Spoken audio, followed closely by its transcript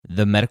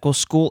the Medical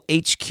School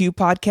HQ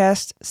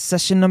podcast,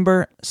 session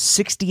number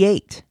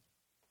 68.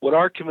 What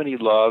our community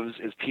loves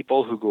is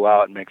people who go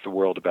out and make the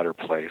world a better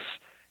place.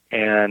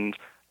 And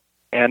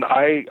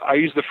I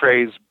use the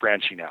phrase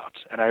branching out,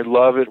 and I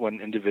love it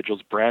when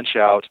individuals branch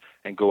out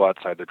and go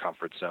outside their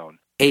comfort zone.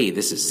 Hey,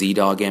 this is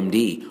Z-Dog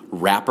MD,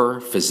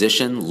 rapper,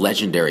 physician,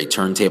 legendary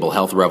turntable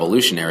health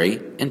revolutionary,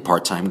 and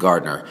part-time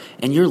gardener.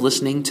 And you're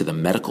listening to the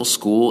Medical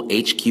School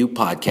HQ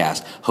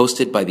podcast,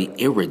 hosted by the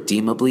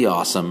irredeemably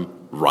awesome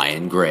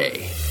Ryan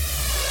Gray.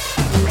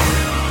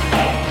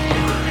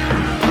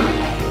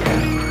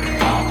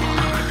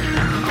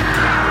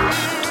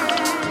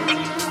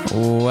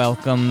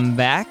 Welcome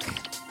back.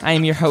 I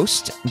am your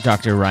host,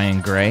 Dr.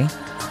 Ryan Gray,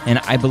 and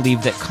I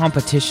believe that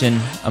competition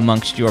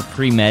amongst your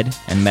pre-med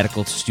and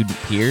medical student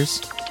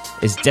peers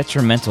is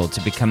detrimental to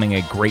becoming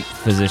a great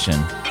physician.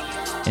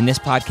 In this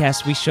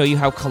podcast, we show you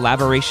how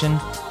collaboration,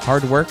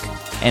 hard work,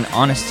 and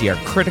honesty are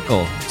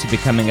critical to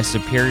becoming a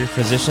superior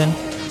physician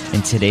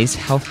in today's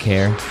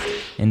healthcare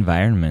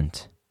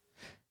environment.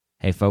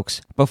 Hey folks,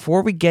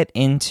 before we get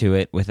into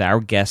it with our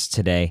guest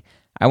today,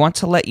 I want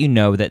to let you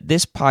know that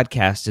this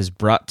podcast is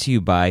brought to you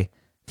by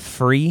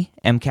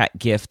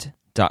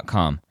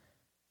freemcatgift.com.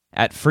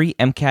 At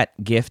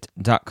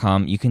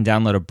freemcatgift.com, you can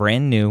download a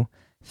brand new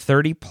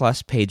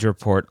 30-plus page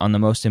report on the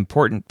most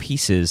important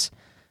pieces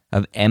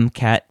of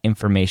MCAT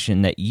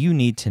information that you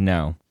need to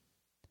know.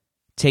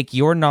 Take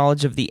your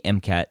knowledge of the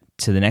MCAT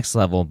to the next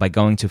level by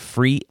going to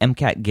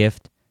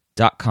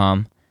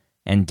freemcatgift.com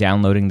and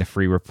downloading the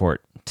free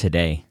report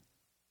today.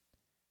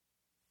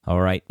 All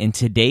right, in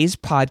today's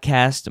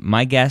podcast,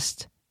 my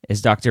guest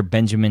is Dr.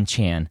 Benjamin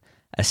Chan,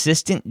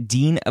 Assistant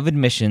Dean of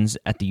Admissions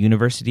at the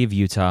University of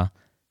Utah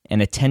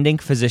and attending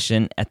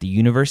physician at the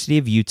University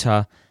of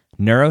Utah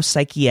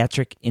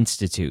Neuropsychiatric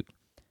Institute.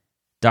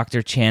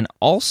 Dr. Chan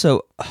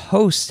also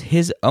hosts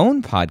his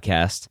own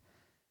podcast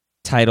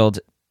titled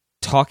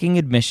Talking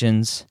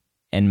Admissions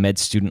and Med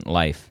Student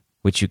Life,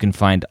 which you can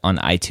find on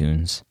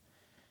iTunes.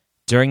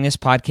 During this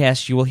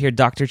podcast, you will hear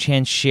Dr.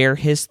 Chan share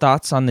his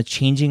thoughts on the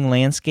changing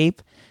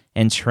landscape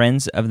and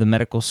trends of the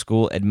medical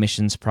school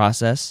admissions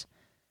process.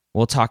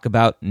 We'll talk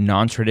about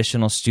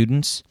non-traditional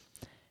students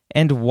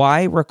and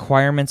why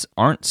requirements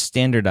aren't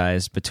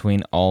standardized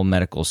between all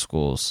medical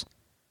schools.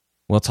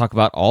 We'll talk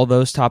about all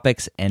those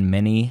topics and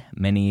many,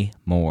 many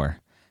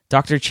more.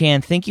 Dr.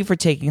 Chan, thank you for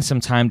taking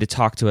some time to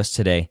talk to us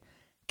today.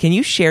 Can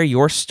you share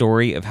your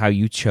story of how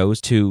you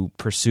chose to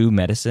pursue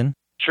medicine?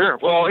 Sure.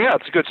 Well, yeah,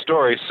 it's a good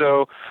story.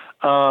 So,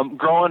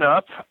 growing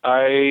up,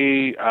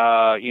 I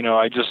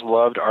just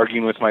loved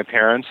arguing with my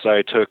parents.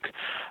 I took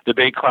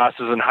debate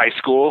classes in high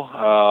school.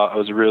 I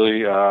was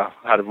really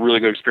had a really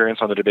good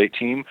experience on the debate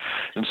team,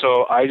 and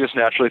so I just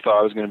naturally thought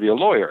I was going to be a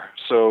lawyer.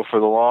 So for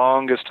the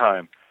longest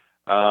time,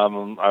 I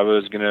thought I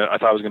was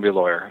going to be a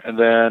lawyer. And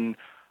then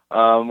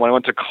when I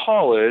went to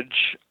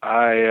college,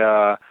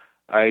 I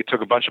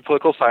took a bunch of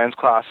political science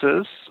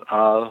classes,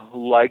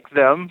 liked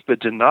them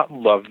but did not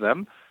love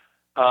them.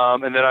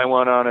 And then I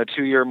went on a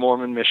 2-year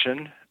Mormon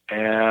mission,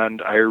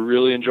 and I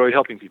really enjoyed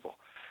helping people.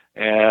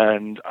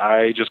 And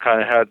I just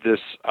kind of had this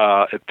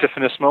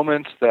epiphanous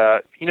moment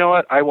that, you know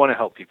what, I want to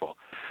help people.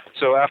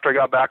 So after I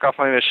got back off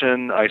my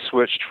mission, I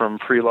switched from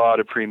pre-law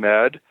to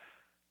pre-med,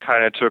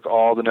 kind of took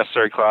all the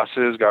necessary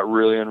classes, got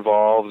really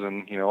involved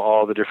in,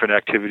 all the different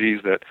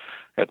activities that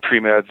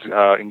pre-meds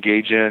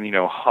engage in,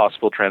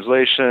 hospital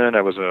translation.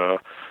 I was a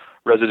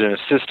resident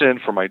assistant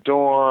for my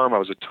dorm. I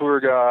was a tour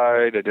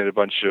guide. I did a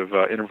bunch of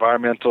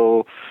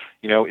environmental,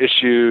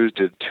 issues,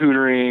 did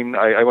tutoring.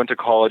 I went to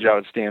college out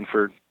at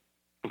Stanford,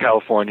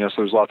 California, so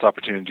there's lots of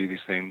opportunity to do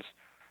these things.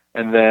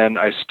 And then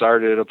I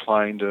started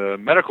applying to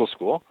medical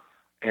school.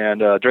 And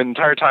during the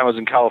entire time I was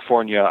in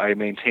California, I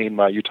maintained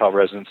my Utah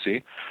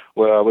residency,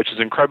 which is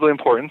incredibly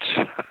important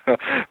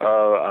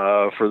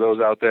for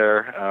those out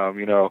there.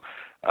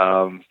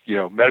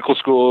 Medical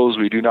schools,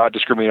 we do not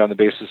discriminate on the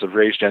basis of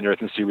race, gender,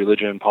 ethnicity,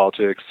 religion,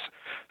 politics,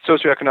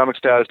 socioeconomic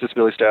status,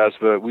 disability status,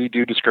 but we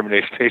do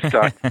discriminate based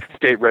on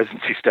state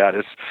residency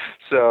status.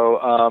 So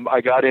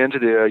I got into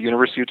the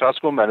University of Utah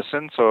School of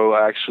Medicine. So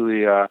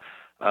actually,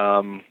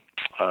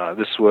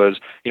 this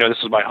was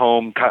my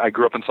home. I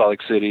grew up in Salt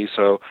Lake City,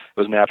 so it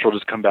was natural to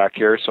just come back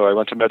here. So I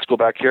went to med school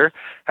back here,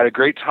 had a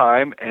great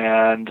time,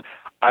 and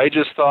I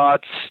just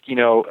thought,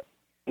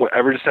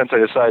 ever since I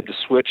decided to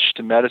switch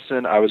to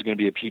medicine, I was going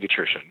to be a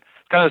pediatrician.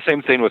 Kind of the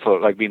same thing with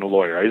like being a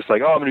lawyer. I just I'm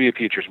going to be a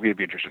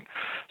pediatrician.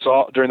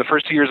 So during the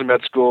first 2 years of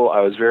med school,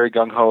 I was very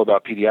gung-ho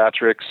about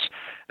pediatrics.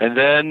 And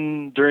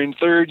then during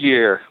third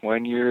year,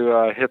 when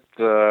you hit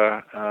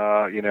the,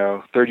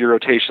 third year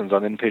rotations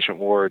on inpatient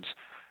wards,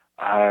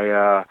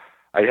 I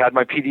had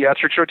my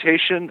pediatrics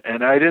rotation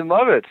and I didn't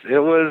love it. It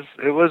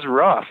was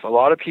rough. A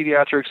lot of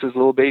pediatrics is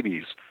little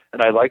babies.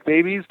 And I like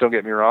babies, don't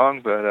get me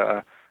wrong,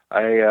 but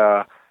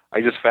I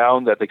just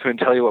found that they couldn't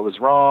tell you what was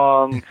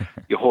wrong.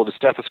 You hold a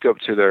stethoscope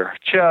to their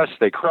chest,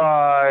 they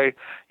cry,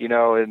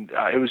 and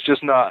it was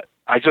just not,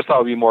 I just thought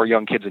it would be more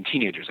young kids and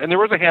teenagers. And there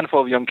was a handful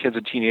of young kids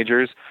and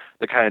teenagers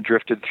that kind of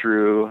drifted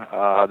through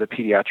the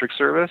pediatric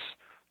service.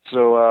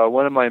 So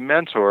one of my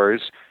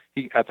mentors,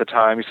 at the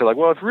time, he said, like,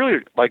 well, if you really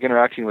like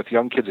interacting with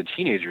young kids and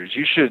teenagers,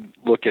 you should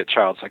look at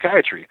child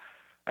psychiatry.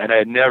 And I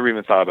had never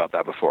even thought about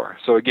that before.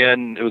 So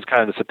again, it was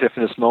kind of this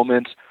epiphanous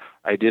moment.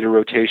 I did a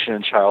rotation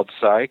in child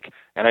psych,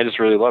 and I just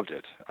really loved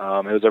it. It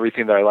was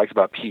everything that I liked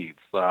about peds.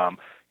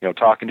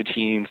 Talking to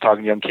teens,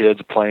 talking to young kids,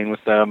 playing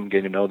with them,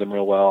 getting to know them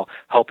real well,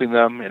 helping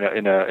them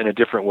in a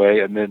different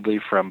way, admittedly,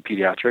 from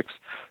pediatrics.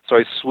 So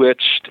I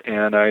switched,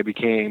 and I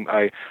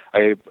decided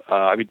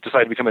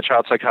to become a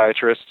child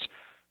psychiatrist.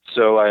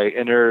 So I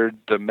entered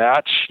the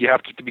match. You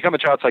have to become a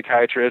child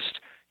psychiatrist.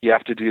 You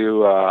have to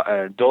do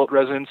an adult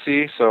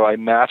residency. So I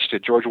matched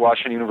at George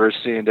Washington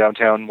University in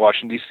downtown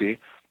Washington, D.C.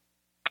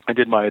 I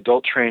did my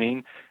adult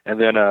training, and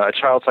then a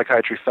child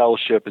psychiatry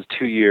fellowship is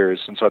 2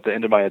 years. And so at the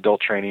end of my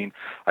adult training,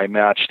 I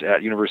matched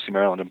at University of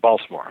Maryland in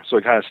Baltimore. So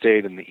I kind of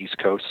stayed in the East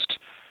Coast,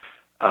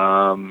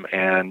 and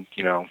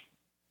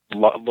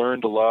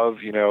learned to love,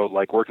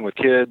 like working with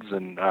kids,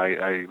 and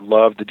I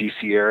loved the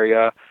D.C.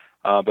 area.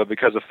 But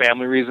because of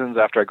family reasons,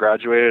 after I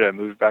graduated, I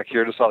moved back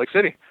here to Salt Lake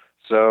City.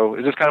 So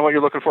is this kind of what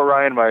you're looking for,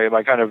 Ryan? Am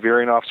I kind of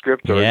veering off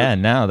script? Or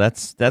no,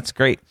 that's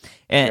great.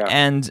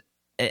 And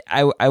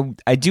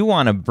I do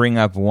want to bring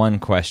up one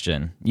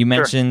question. You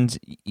mentioned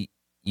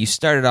you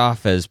started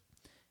off as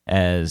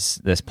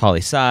this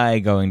poli-sci,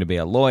 going to be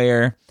a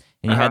lawyer,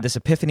 and you had this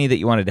epiphany that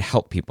you wanted to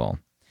help people.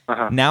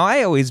 Now,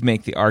 I always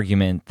make the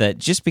argument that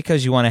just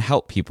because you want to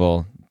help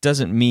people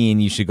doesn't mean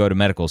you should go to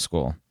medical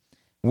school.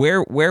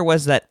 Where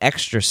was that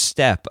extra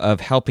step of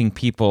helping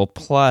people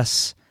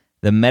plus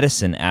the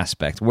medicine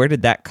aspect? Where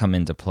did that come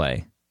into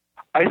play?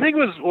 I think it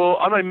was,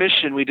 on my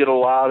mission, we did a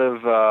lot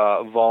of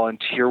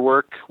volunteer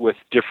work with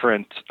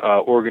different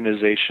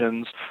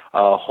organizations,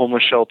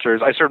 homeless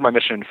shelters. I served my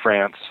mission in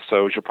France,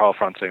 so je parle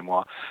français,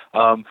 moi.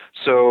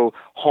 So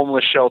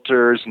homeless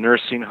shelters,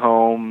 nursing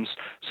homes,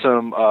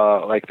 some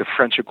like the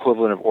French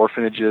equivalent of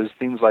orphanages,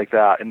 things like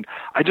that. And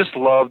I just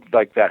loved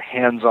like that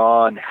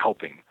hands-on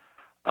helping.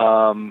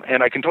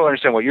 And I can totally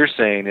understand what you're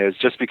saying is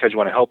just because you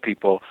want to help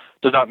people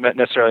does not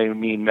necessarily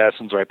mean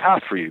medicine's the right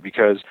path for you,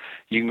 because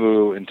you can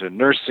go into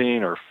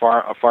nursing or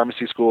a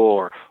pharmacy school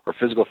or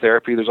physical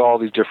therapy. There's all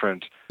these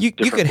different. You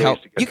could help.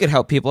 You could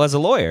help people as a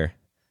lawyer.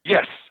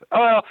 Yes,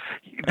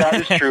 that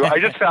is true. I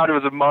just found it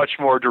was a much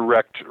more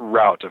direct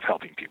route of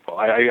helping people.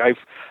 I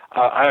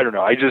don't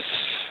know. I just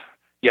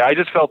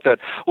felt that.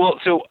 Well,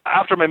 so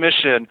after my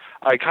mission,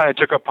 I kind of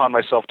took upon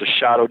myself to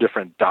shadow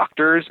different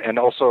doctors and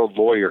also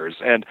lawyers.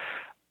 And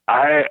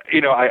I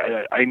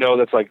know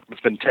that's like, it's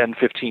been 10,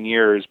 15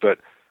 years, but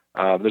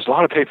there's a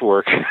lot of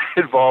paperwork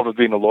involved with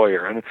being a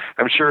lawyer. And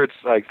I'm sure it's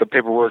like the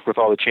paperwork with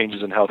all the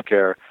changes in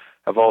healthcare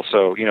have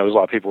also, there's a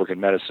lot of paperwork in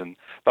medicine.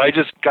 But I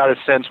just got a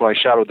sense when I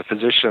shadowed the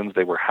physicians,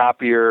 they were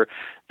happier.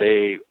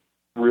 They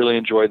really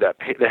enjoyed that.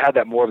 They had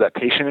that more of that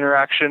patient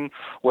interaction,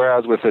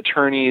 whereas with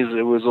attorneys,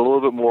 it was a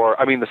little bit more,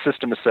 the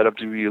system is set up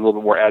to be a little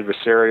bit more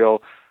adversarial,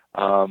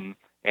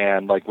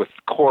 and like with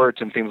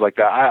courts and things like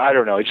that. I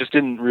don't know. It just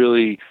didn't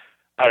really,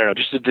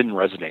 it didn't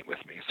resonate with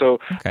me. So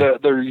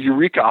the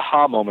eureka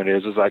aha moment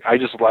is like, I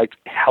just liked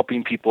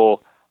helping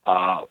people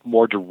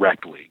more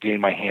directly, getting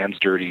my hands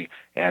dirty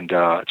and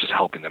just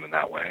helping them in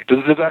that way. Does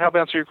that help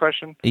answer your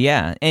question?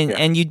 Yeah.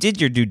 And you did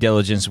your due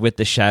diligence with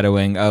the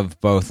shadowing of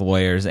both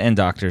lawyers and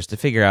doctors to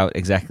figure out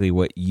exactly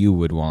what you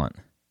would want.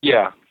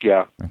 Yeah.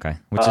 Okay.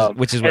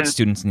 Which is what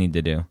students need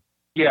to do.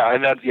 Yeah,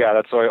 and that's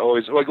why I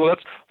always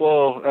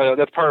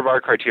that's part of our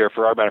criteria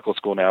for our medical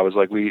school now is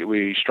like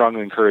we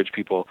strongly encourage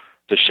people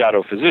to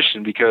shadow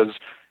physician because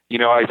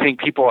I think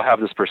people have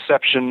this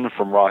perception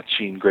from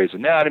watching Grey's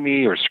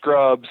Anatomy or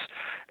Scrubs,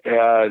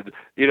 and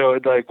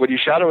like when you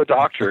shadow a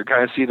doctor,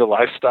 kind of see the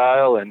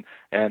lifestyle and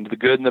the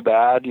good and the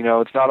bad.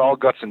 It's not all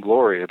guts and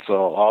glory. It's a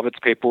lot of it's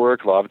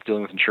paperwork, a lot of it's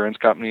dealing with insurance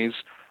companies.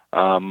 A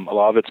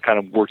lot of it's kind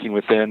of working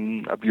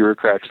within a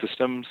bureaucratic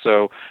system,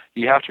 so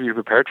you have to be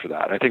prepared for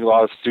that. I think a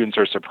lot of students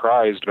are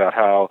surprised about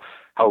how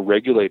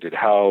regulated,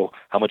 how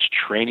much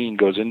training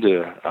goes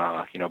into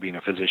being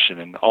a physician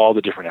and all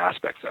the different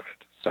aspects of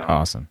it. So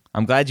awesome!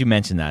 I'm glad you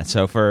mentioned that.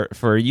 So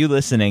for you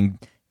listening,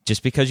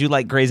 just because you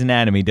like Grey's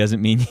Anatomy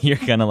doesn't mean you're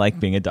gonna like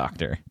being a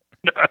doctor.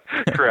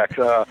 Correct.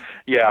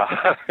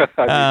 Yeah.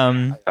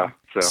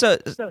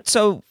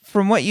 So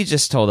from what you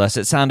just told us,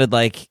 it sounded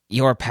like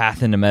your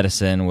path into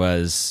medicine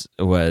was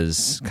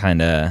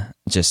kind of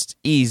just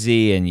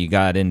easy, and you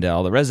got into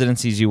all the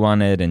residencies you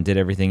wanted and did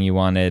everything you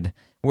wanted.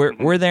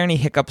 Were there any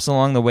hiccups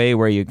along the way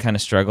where you kind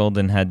of struggled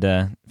and had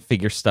to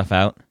figure stuff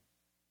out?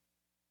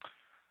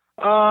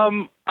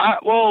 Well,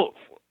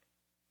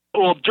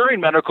 during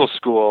medical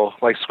school,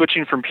 like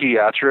switching from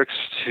pediatrics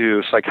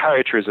to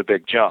psychiatry is a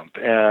big jump,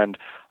 and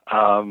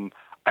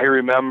I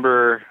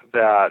remember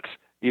that.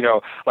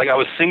 Like I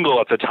was single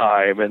at the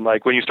time, and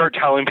like when you start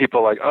telling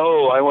people like,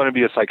 oh, I want to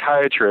be a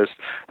psychiatrist,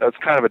 that's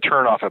kind of a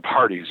turnoff at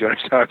parties. You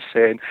understand what I'm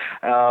saying?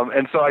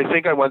 And so I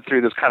think I went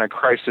through this kind of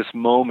crisis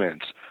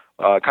moment,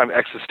 kind of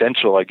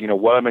existential, like,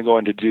 what am I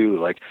going to do?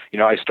 Like,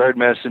 I started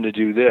medicine to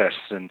do this,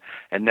 and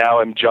now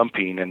I'm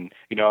jumping, and,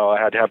 I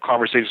had to have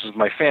conversations with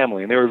my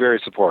family, and they were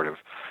very supportive.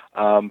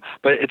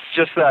 But it's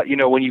just that,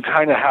 when you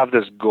kind of have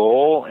this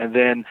goal and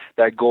then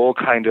that goal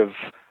kind of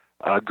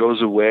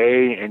goes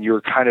away and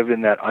you're kind of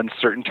in that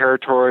uncertain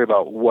territory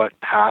about what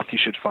path you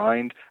should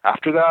find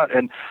after that.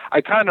 And I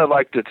kind of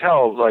like to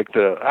tell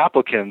the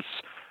applicants,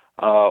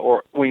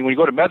 or when you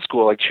go to med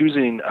school,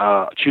 choosing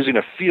a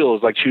field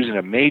is like choosing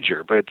a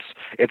major, but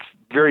it's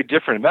very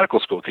different in medical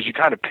school because you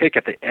kind of pick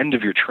at the end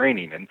of your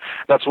training. And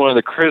that's one of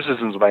the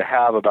criticisms I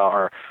have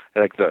about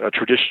a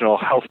traditional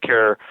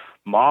healthcare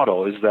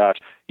model is that,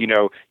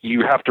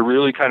 you have to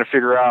really kind of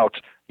figure out,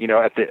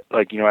 at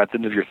the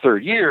end of your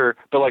third year,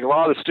 but a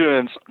lot of the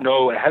students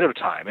know ahead of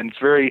time, and it's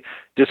very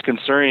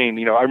disconcerting.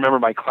 I remember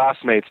my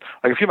classmates,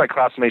 a few of my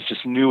classmates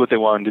just knew what they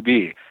wanted to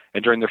be.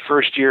 And during the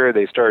first year,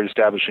 they started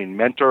establishing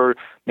mentors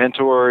and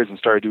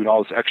started doing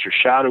all this extra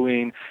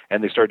shadowing,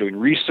 and they started doing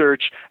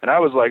research. And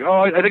I was like,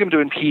 oh, I think I'm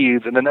doing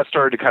peds. And then that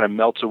started to kind of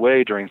melt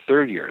away during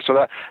third year. So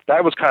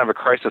that was kind of a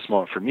crisis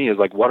moment for me, is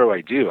what do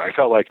I do? I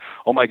felt like,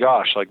 oh my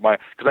gosh,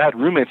 because I had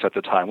roommates at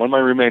the time. One of my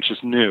roommates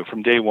just knew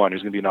from day one he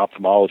was going to be an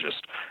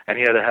ophthalmologist. And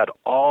he had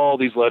all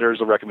these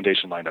letters of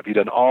recommendation lined up. He'd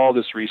done all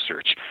this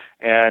research,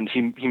 and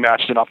he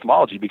matched in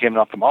ophthalmology, became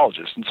an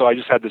ophthalmologist. And so I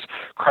just had this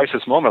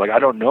crisis moment, I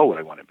don't know what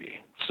I want to be.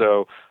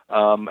 So,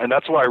 and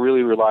that's why I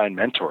really rely on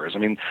mentors. I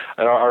mean,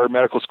 at our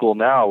medical school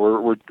now,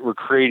 we're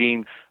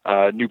creating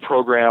new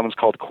programs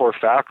called core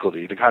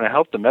faculty to kind of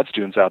help the med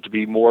students out to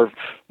be more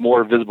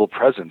visible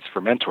presence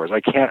for mentors.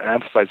 I can't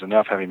emphasize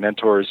enough having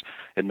mentors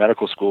in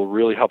medical school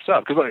really helps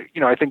out because,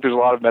 I think there's a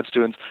lot of med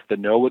students that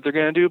know what they're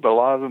going to do, but a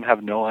lot of them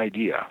have no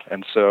idea.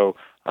 And so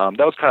that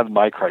was kind of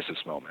my crisis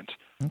moment.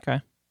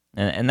 Okay,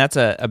 and that's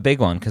a big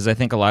one because I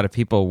think a lot of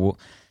people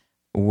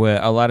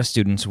a lot of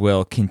students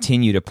will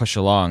continue to push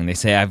along. They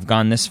say, I've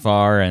gone this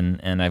far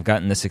and I've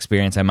gotten this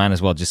experience, I might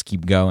as well just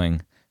keep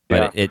going.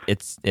 But yeah. It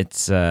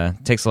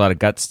takes a lot of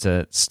guts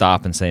to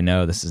stop and say,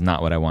 no, this is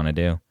not what I want to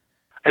do.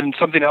 And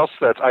something else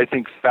that I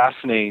think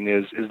fascinating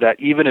is that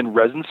even in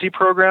residency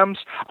programs,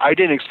 I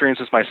didn't experience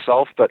this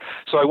myself, but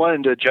so I went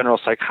into general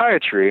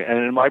psychiatry, and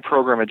in my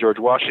program at George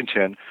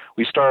Washington,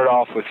 we started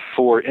off with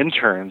 4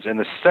 interns, and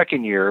the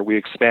second year we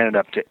expanded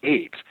up to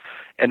 8.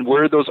 And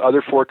where did those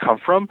other 4 come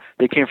from?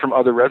 They came from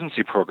other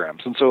residency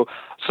programs. And so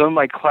some of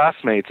my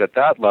classmates at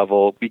that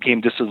level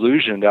became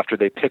disillusioned after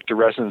they picked a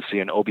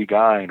residency in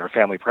OB-GYN or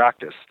family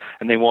practice,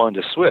 and they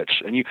wanted to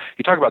switch. And you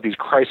talk about these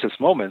crisis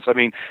moments. I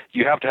mean,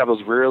 you have to have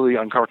those really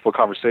uncomfortable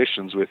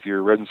conversations with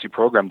your residency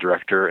program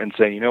director and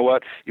say, you know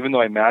what, even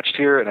though I matched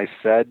here and I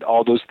said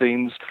all those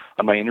things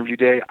on my interview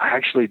day, I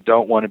actually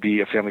don't want to be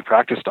a family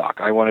practice doc.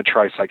 I want to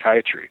try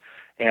psychiatry.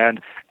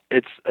 And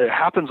it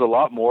happens a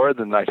lot more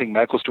than I think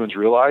medical students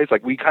realize.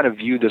 We kind of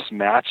view this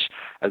match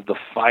as the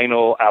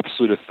final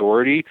absolute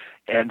authority,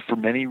 and for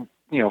many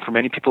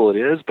people it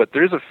is. But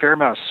there's a fair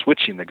amount of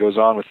switching that goes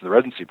on with the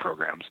residency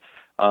programs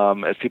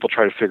as people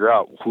try to figure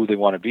out who they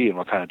want to be and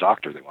what kind of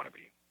doctor they want to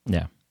be.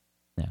 Yeah.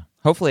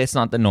 Hopefully, it's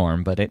not the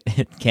norm, but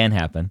it can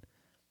happen.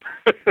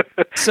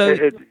 So,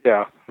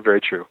 very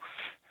true.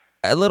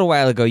 A little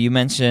while ago, you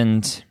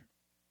mentioned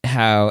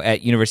how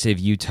at University of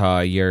Utah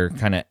you're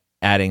kind of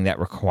adding that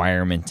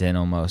requirement in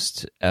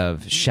almost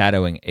of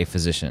shadowing a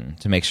physician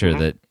to make sure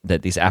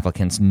that these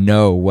applicants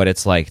know what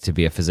it's like to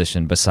be a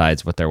physician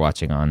besides what they're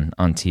watching on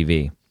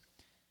TV.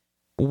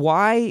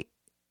 Why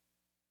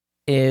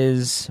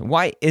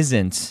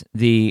isn't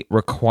the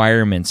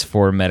requirements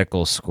for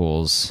medical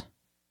schools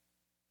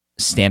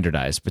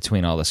standardized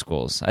between all the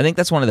schools? I think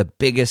that's one of the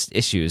biggest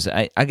issues.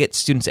 I get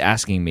students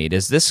asking me,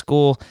 does this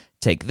school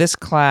take this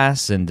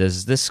class, and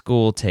does this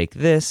school take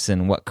this,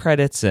 and what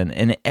credits,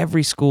 and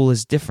every school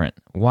is different.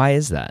 Why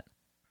is that?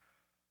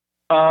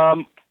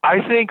 I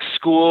think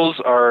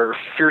schools are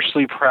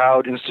fiercely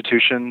proud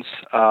institutions,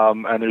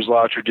 and there's a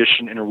lot of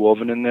tradition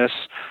interwoven in this,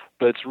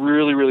 but it's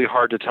really, really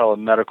hard to tell a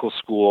medical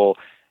school,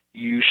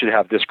 you should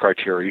have this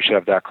criteria, you should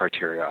have that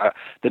criteria.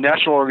 The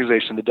national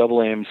organization, the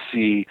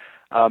AAMC,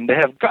 they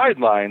have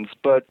guidelines,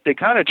 but they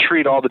kind of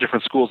treat all the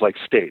different schools like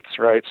states,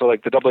 right? So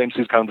the AAMC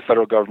is kind of the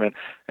federal government,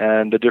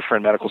 and the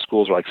different medical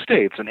schools are like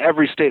states, and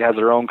every state has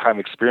their own kind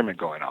of experiment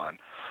going on.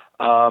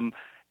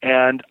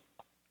 And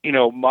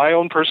my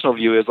own personal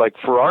view is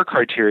for our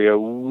criteria,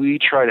 we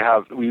try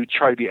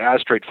to be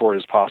as straightforward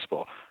as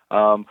possible.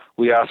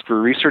 We ask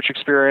for research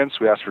experience,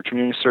 we ask for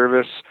community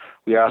service,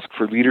 we ask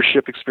for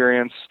leadership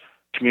experience,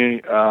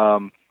 community.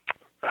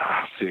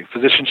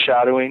 Physician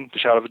shadowing, to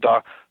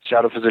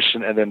shadow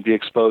physician, and then be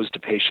exposed to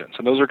patients.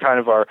 And those are kind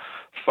of our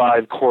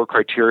 5 core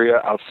criteria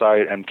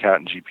outside MCAT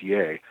and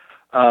GPA.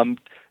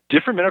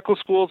 Different medical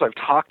schools I've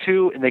talked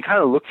to, and they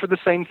kind of look for the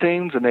same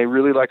things, and they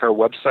really like our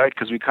website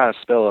because we kind of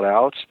spell it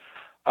out.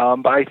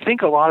 But I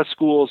think a lot of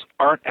schools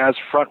aren't as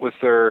front with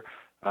their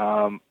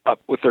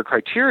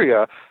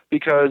criteria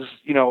because,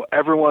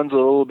 everyone's a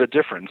little bit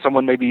different.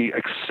 Someone maybe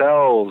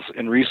excels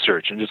in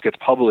research and just gets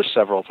published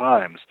several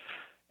times,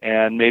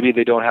 and maybe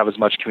they don't have as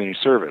much community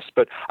service.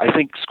 But I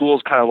think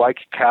schools kind of like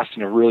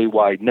casting a really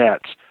wide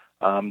net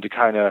to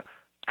kind of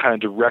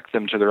direct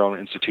them to their own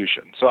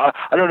institution. So I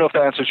don't know if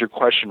that answers your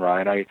question,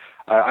 Ryan. I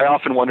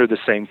often wonder the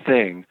same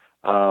thing,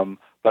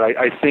 but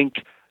I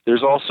think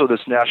there's also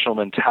this national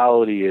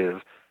mentality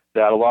of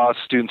that a lot of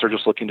students are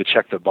just looking to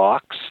check the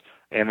box.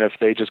 And if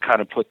they just kind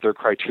of put their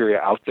criteria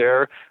out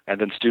there and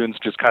then students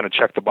just kind of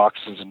check the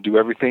boxes and do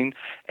everything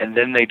and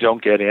then they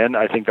don't get in,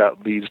 I think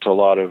that leads to a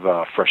lot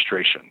of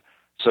frustration.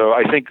 So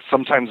I think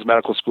sometimes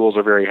medical schools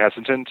are very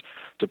hesitant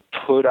to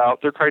put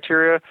out their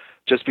criteria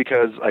just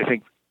because I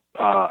think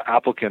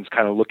applicants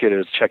kind of look at it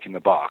as checking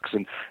the box.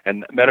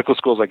 And medical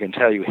schools, I can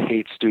tell you,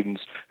 hate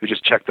students who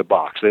just check the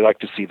box. They like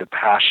to see the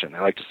passion. They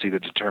like to see the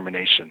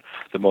determination,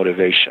 the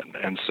motivation.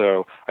 And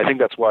so I think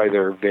that's why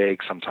they're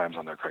vague sometimes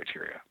on their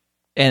criteria.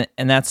 And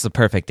that's the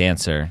perfect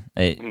answer.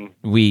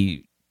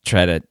 We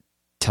try to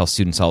tell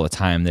students all the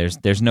time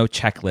there's no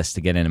checklist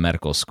to get into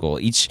medical school.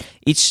 Each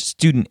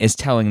student is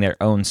telling their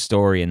own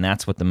story, and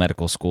that's what the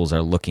medical schools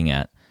are looking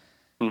at.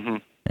 Mm-hmm.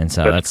 And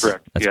so that's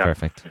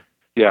perfect.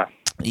 Yeah.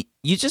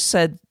 You just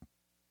said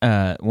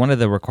one of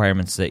the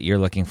requirements that you're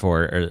looking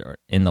for or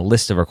in the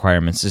list of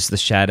requirements is the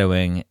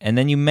shadowing, and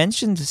then you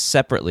mentioned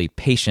separately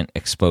patient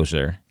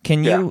exposure.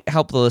 Can you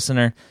help the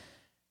listener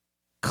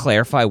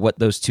clarify what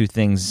those two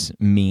things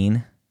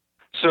mean?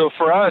 So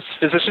for us,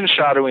 physician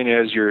shadowing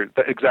is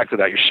exactly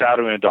that. You're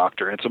shadowing a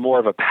doctor. It's more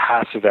of a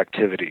passive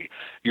activity.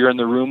 You're in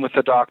the room with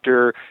the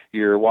doctor.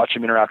 You're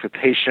watching him interact with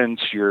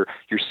patients. You're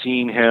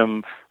seeing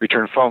him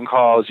return phone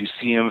calls. You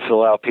see him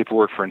fill out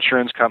paperwork for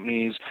insurance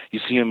companies. You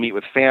see him meet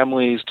with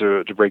families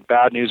to break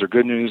bad news or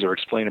good news or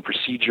explain a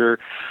procedure.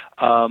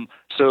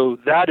 So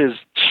that is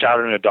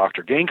shadowing a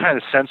doctor, getting kind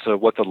of sense of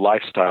what the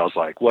lifestyle is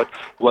like, what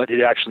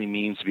it actually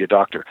means to be a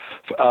doctor.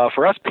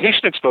 For us,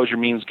 patient exposure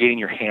means getting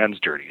your hands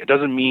dirty. It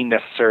doesn't mean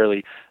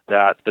necessarily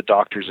that the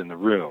doctor's in the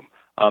room.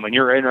 And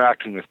you're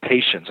interacting with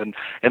patients.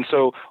 And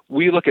so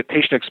we look at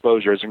patient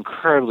exposure as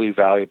incredibly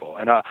valuable.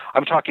 And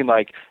I'm talking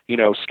like,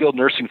 skilled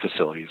nursing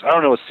facilities. I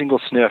don't know a single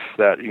SNF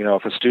that,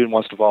 if a student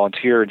wants to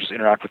volunteer and just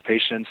interact with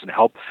patients and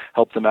help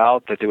them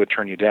out, that they would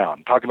turn you down.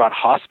 I'm talking about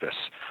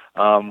hospice.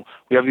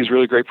 We have these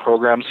really great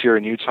programs here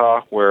in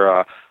Utah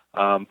where,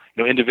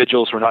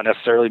 individuals who are not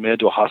necessarily admitted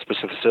to a hospice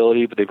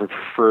facility, but they would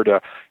prefer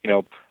to,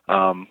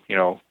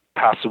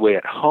 pass away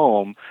at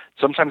home.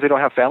 Sometimes they don't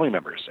have family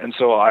members. And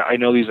so I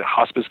know these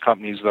hospice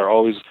companies that are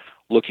always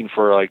looking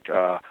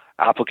for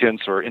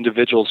applicants or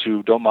individuals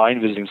who don't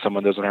mind visiting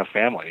someone who doesn't have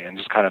family and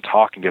just kind of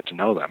talk and get to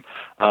know them.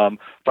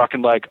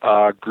 Talking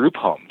group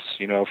homes,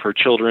 for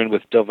children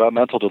with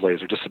developmental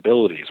delays or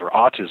disabilities or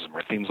autism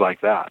or things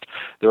like that.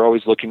 They're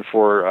always looking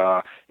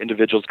for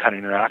individuals to kind of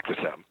interact with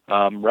them.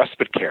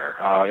 Respite care,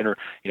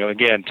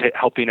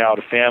 helping out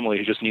a family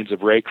who just needs a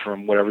break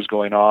from whatever's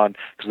going on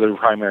because they're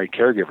primary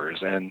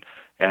caregivers and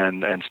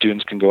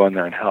students can go in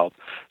there and help.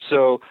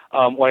 So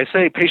when I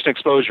say patient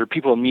exposure,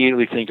 people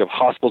immediately think of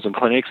hospitals and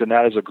clinics, and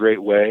that is a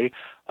great way.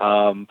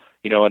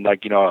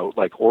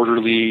 Like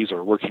orderlies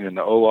or working in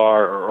the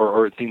OR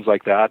or things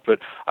like that. But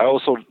I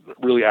also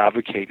really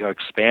advocate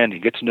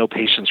expanding, get to know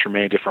patients from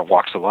many different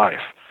walks of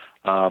life.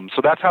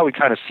 So that's how we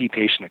kind of see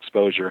patient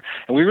exposure,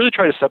 and we really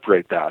try to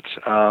separate that.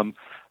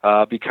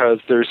 Because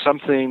there's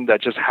something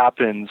that just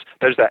happens.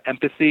 There's that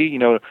empathy,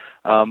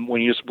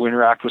 when you just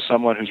interact with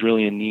someone who's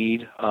really in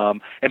need.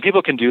 And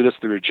people can do this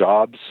through their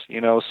jobs,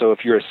 So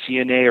if you're a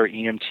CNA or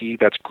EMT,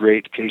 that's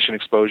great patient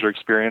exposure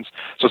experience.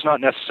 So it's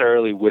not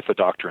necessarily with a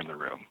doctor in the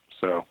room.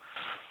 So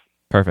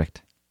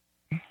perfect.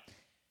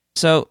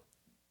 So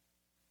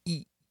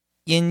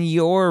in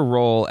your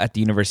role at the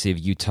University of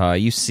Utah,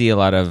 you see a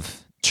lot of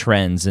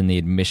trends in the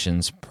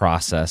admissions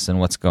process and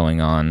what's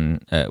going on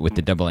with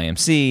the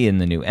AAMC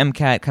and the new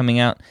MCAT coming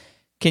out.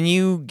 Can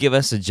you give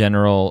us a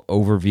general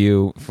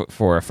overview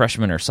for a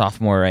freshman or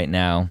sophomore right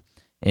now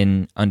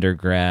in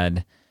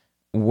undergrad?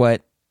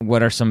 What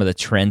are some of the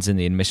trends in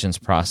the admissions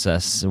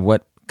process?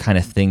 What kind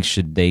of things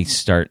should they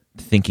start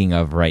thinking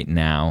of right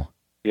now?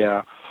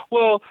 Yeah.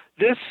 Well,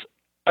 this,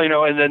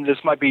 and then this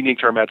might be unique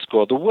to our med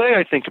school. The way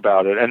I think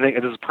about it, and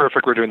this is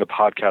perfect, we're doing the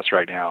podcast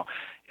right now,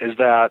 is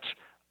that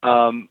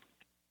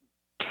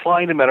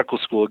applying to medical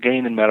school,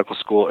 getting in medical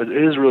school, it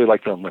is really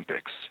like the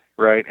Olympics,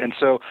 right? And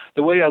so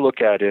the way I look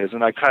at it is,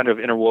 and I kind of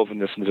interwoven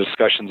this in the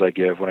discussions I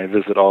give when I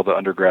visit all the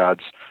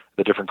undergrads,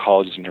 the different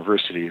colleges and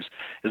universities,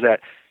 is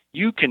that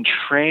you can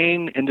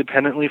train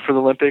independently for the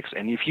Olympics,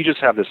 and if you just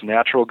have this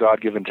natural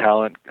God-given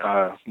talent,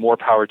 more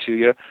power to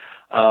you.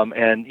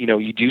 And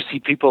you do see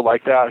people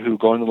like that who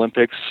go in the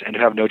Olympics and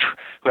who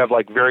have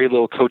very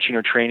little coaching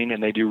or training,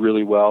 and they do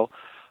really well.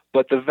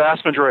 But the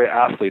vast majority of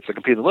athletes that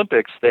compete in the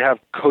Olympics, they have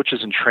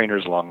coaches and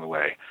trainers along the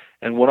way.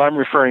 And what I'm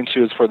referring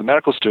to is for the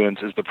medical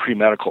students is the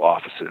pre-medical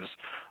offices.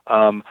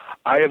 I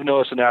have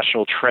noticed a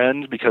national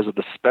trend because of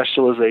the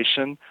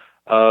specialization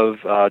of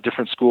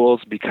different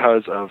schools,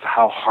 because of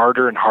how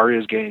harder and harder it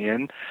is getting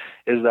in,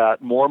 is that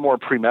more and more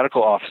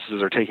pre-medical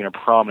offices are taking a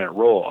prominent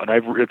role. And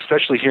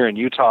especially here in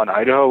Utah and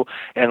Idaho,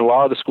 and a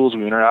lot of the schools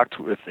we interact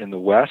with in the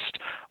West,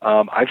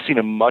 I've seen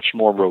a much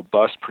more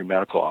robust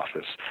pre-medical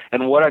office.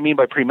 And what I mean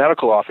by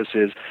pre-medical office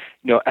is,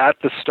 at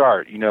the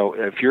start,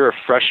 if you're a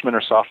freshman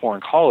or sophomore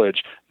in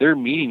college, they're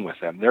meeting with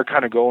them. They're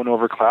kind of going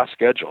over class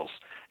schedules.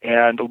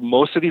 And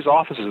most of these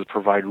offices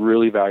provide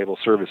really valuable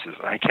services.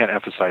 I can't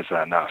emphasize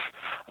that enough.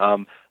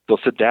 they'll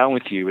sit down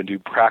with you and do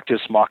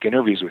practice mock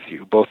interviews with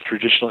you, both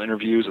traditional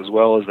interviews as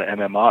well as the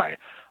MMI.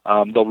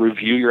 They'll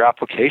review your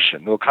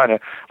application. They'll kind of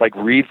like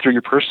read through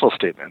your personal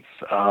statements.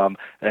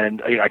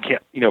 And I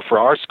can't, for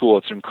our school,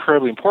 it's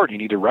incredibly important. You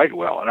need to write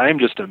well. And I'm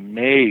just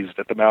amazed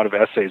at the amount of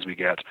essays we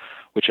get,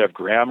 which have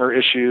grammar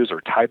issues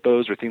or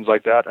typos or things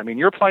like that. I mean,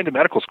 you're applying to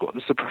medical school.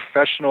 This is a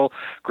professional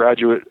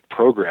graduate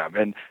program.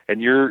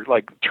 And you're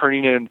like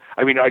turning in,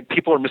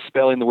 people are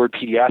misspelling the word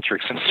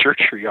pediatrics and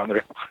surgery on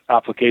their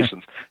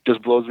applications.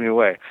 Just blows me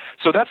away.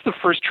 So that's the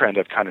first trend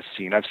I've kind of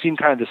seen. I've seen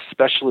kind of this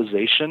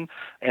specialization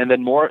and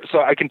then more. So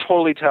I can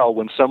totally tell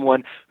when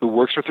someone who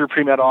works with their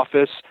pre-med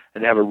office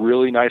and they have a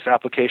really nice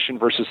application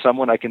versus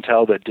someone I can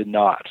tell that did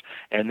not.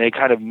 And they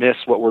kind of miss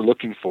what we're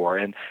looking for.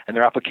 And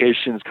their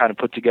application is kind of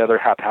put together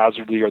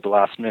haphazardly or at the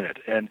last minute.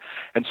 And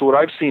so what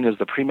I've seen is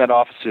the pre-med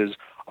offices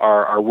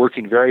are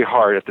working very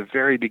hard at the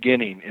very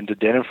beginning into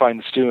identifying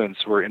the students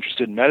who are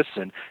interested in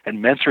medicine and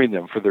mentoring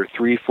them for their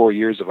 3-4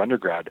 years of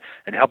undergrad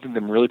and helping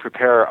them really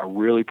prepare a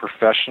really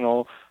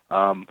professional,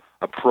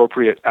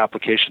 appropriate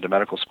application to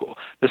medical school.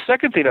 The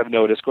second thing I've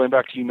noticed, going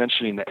back to you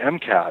mentioning the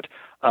MCAT,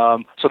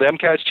 so the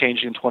MCAT is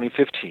changing in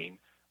 2015.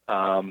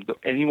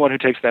 Anyone who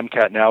takes the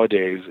MCAT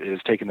nowadays is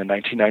taking the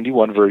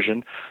 1991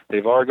 version.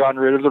 They've already gotten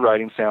rid of the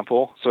writing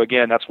sample. So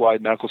again, that's why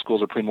medical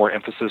schools are putting more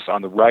emphasis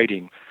on the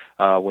writing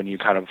when you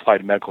kind of apply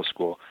to medical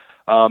school.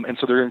 And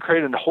so they're going to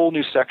create a whole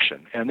new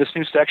section. And this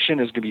new section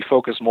is going to be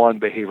focused more on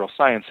behavioral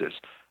sciences.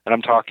 And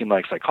I'm talking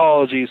like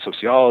psychology,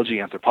 sociology,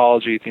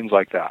 anthropology, things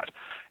like that.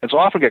 And so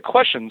I often get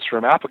questions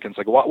from applicants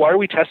like, why are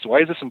we testing?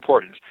 Why is this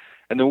important?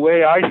 And the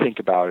way I think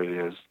about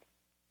it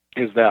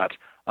is that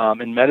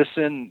in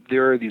medicine,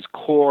 there are these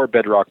core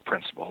bedrock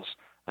principles.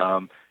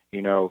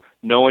 No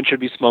one should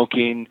be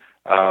smoking.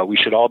 We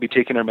should all be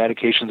taking our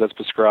medications as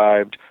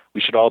prescribed.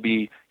 We should all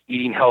be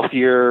eating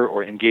healthier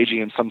or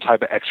engaging in some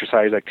type of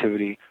exercise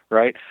activity,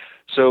 right?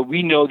 So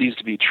we know these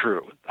to be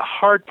true.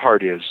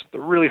 The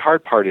really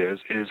hard part is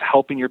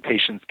helping your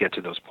patients get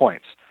to those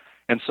points.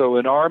 And so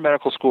in our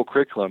medical school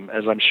curriculum,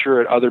 as I'm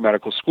sure at other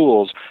medical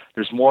schools,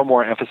 there's more and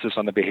more emphasis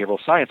on the behavioral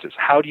sciences.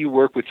 How do you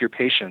work with your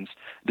patients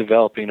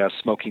developing a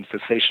smoking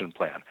cessation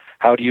plan?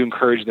 How do you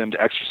encourage them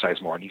to exercise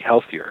more and eat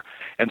healthier?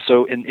 And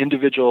so in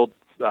individual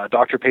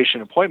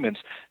doctor-patient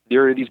appointments,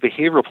 there are these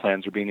behavioral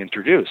plans are being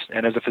introduced.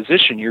 And as a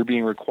physician, you're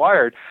being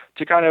required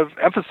to kind of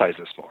emphasize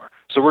this more.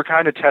 So we're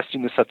kind of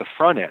testing this at the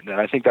front end. And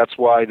I think that's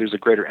why there's a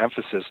greater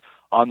emphasis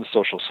on the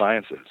social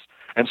sciences.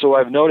 And so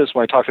I've noticed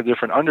when I talk to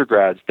different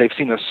undergrads, they've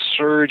seen a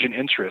surge in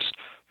interest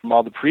from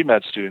all the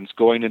pre-med students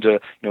going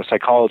into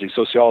psychology,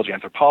 sociology,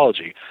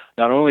 anthropology,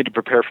 not only to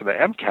prepare for the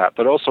MCAT,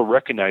 but also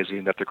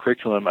recognizing that the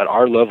curriculum at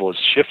our level is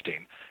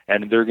shifting.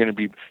 And they're going to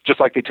be,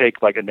 just like they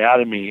take like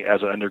anatomy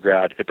as an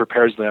undergrad, it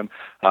prepares them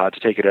to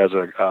take it as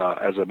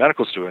a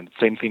medical student.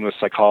 Same thing with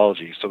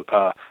psychology,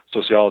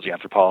 sociology,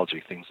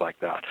 anthropology, things like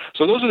that.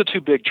 So those are the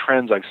two big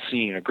trends I've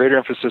seen, a greater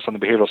emphasis on the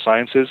behavioral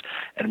sciences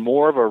and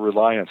more of a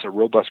reliance, a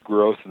robust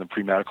growth in the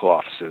pre-medical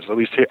offices, at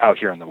least out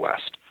here in the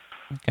West.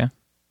 Okay.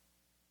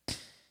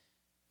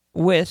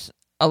 With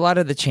a lot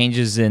of the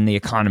changes in the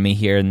economy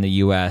here in the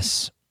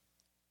U.S.,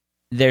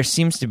 there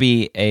seems to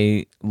be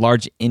a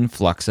large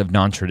influx of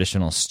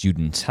non-traditional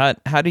students. How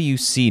do you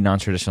see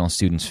non-traditional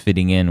students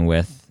fitting in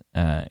with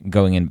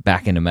going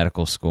back into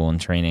medical school and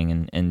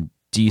training? And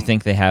do you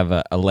think they have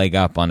a leg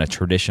up on a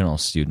traditional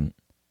student?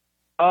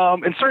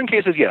 In certain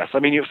cases, yes. I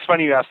mean, it's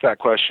funny you asked that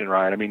question,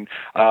 Ryan.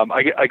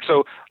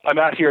 So I'm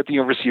out here at the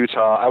University of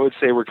Utah. I would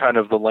say we're kind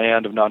of the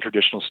land of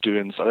non-traditional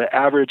students. The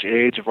average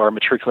age of our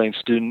matriculating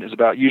student is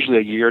about usually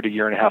a year to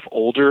year and a half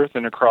older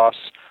than across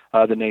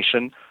the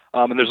nation.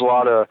 And there's a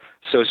lot of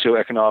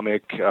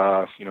socioeconomic,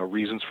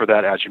 reasons for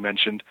that, as you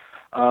mentioned.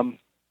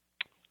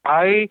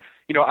 I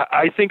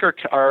think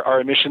our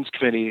admissions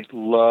committee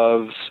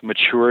loves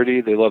maturity.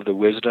 They love the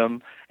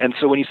wisdom. And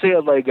so when you say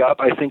a leg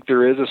up, I think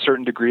there is a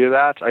certain degree of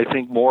that. I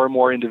think more and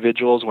more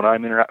individuals, when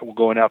I'm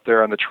going out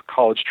there on the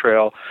college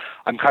trail,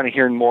 I'm kind of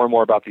hearing more and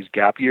more about these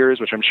gap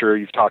years, which I'm sure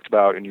you've talked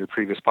about in your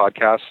previous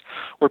podcasts,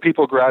 where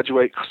people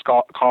graduate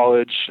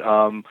college,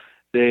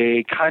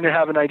 they kind of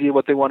have an idea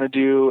what they want to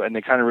do, and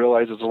they kind of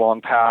realize it's a long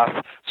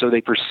path, so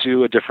they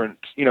pursue a different,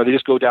 they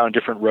just go down a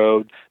different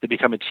road. They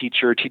become a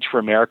teacher. Teach for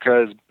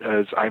America,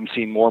 as I'm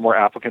seeing more and more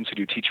applicants who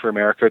do Teach for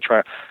America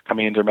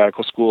coming into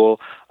medical school.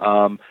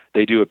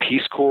 They do a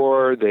Peace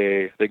Corps.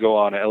 They go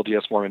on an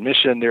LDS Mormon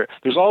mission.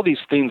 There's all these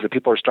things that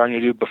people are starting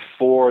to do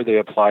before they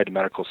apply to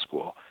medical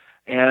school.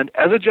 And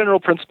as a general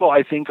principle,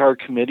 I think our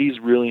committees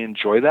really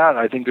enjoy that.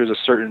 I think there's a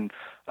certain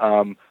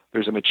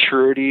there's a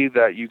maturity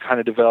that you kind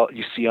of develop,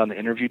 you see on the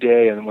interview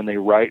day, and when they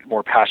write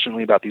more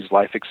passionately about these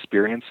life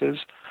experiences.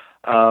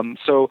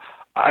 So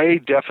I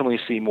definitely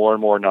see more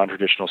and more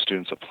non-traditional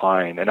students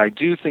applying, and I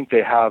do think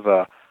they have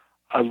a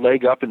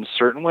leg up in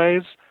certain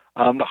ways.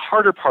 The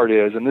harder part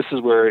is, and this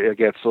is where it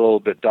gets a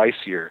little bit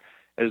dicier,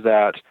 is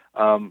that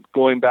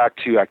going back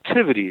to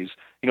activities,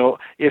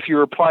 if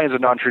you're applying as a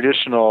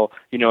non-traditional,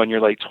 in your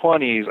late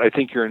 20s, I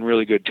think you're in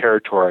really good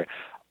territory.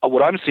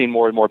 what I'm seeing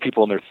more and more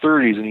people in their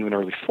 30s and even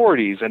early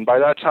 40s. And by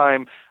that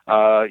time,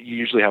 you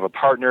usually have a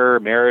partner,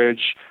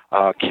 marriage,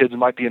 kids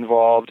might be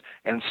involved.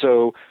 And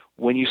so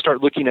when you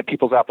start looking at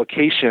people's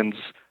applications,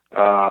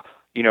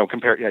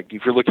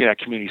 if you're looking at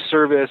community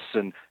service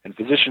and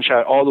physician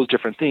chat, all those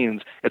different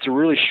things, it's a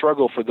really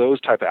struggle for those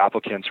type of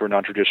applicants who are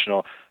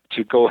non-traditional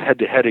to go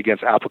head-to-head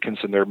against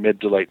applicants in their mid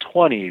to late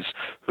 20s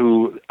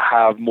who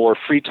have more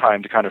free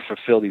time to kind of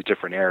fulfill these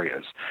different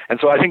areas. And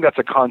so I think that's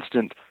a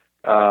constant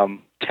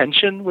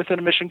tension within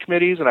admission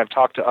committees, and I've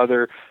talked to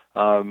other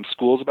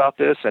schools about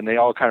this, and they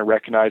all kind of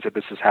recognize that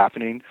this is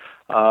happening,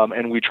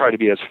 and we try to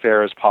be as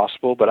fair as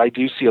possible. But I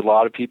do see a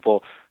lot of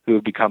people who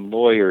have become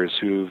lawyers,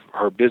 who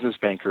are business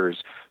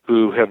bankers,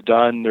 who have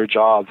done their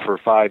job for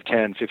 5,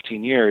 10,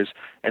 15 years,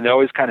 and they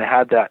always kind of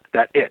had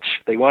that itch.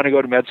 They want to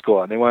go to med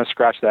school, and they want to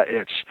scratch that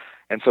itch.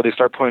 And so they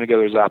start putting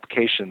together those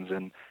applications,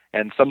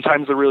 and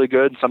sometimes they're really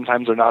good,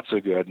 sometimes they're not so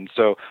good. And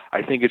so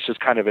I think it's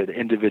just kind of an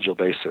individual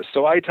basis.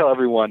 So I tell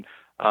everyone,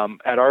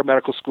 at our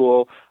medical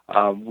school,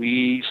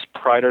 we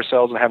pride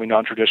ourselves on having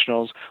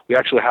non-traditionals. We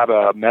actually have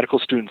a medical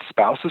student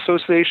spouse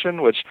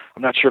association, which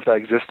I'm not sure if that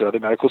exists at other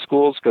medical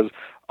schools, because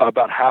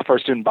about half our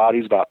student body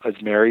is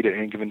married at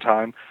any given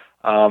time.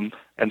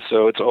 And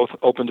so it's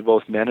open to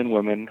both men and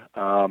women.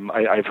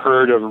 I've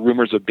heard of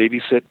rumors of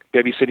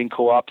babysitting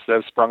co-ops that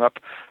have sprung up.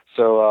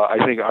 So I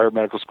think our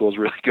medical school is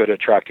really good at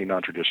attracting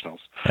non-traditionals.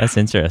 That's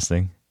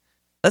interesting.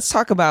 Let's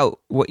talk about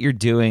what you're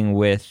doing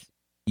with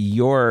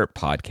your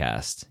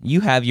podcast.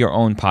 You have your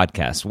own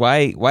podcast.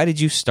 Why did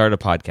you start a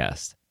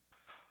podcast?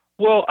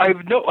 Well,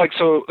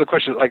 so the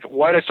question is,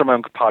 why did I start my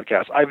own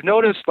podcast? I've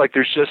noticed,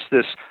 there's just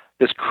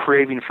this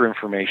craving for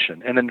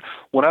information. And then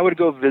when I would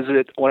go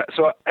visit,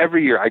 so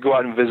every year I go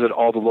out and visit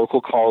all the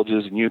local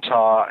colleges in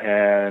Utah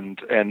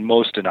and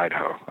most in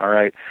Idaho, all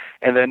right?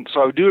 And then,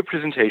 so I would do a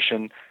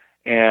presentation,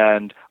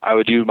 and I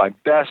would do my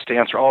best to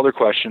answer all their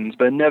questions,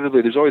 but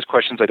inevitably there's always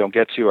questions I don't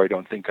get to or I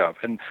don't think of.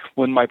 And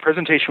when my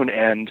presentation would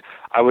end,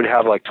 I would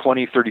have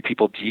 20, 30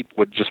 people deep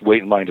would just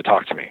wait in line to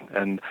talk to me.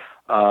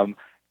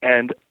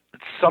 And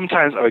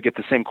sometimes I would get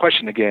the same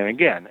question again and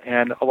again.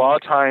 And a lot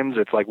of times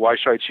it's why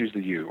should I choose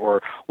the U?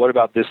 Or what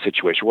about this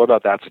situation? What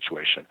about that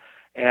situation?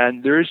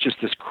 And there is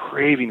just this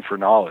craving for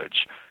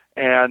knowledge.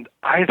 And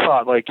I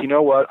thought, you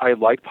know what? I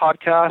like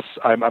podcasts.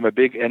 I'm a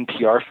big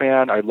NPR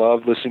fan. I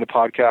love listening to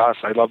podcasts.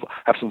 I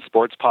have some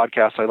sports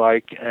podcasts I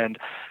like. And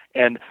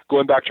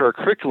going back to our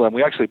curriculum,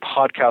 we actually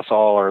podcast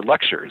all our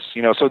lectures.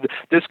 So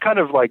this kind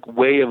of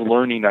way of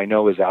learning I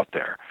know is out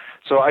there.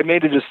 So I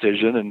made a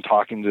decision, and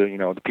talking to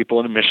the people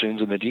in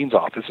admissions and the dean's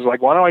office is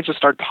why don't I just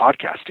start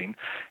podcasting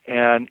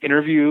and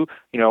interview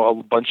a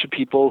bunch of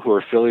people who are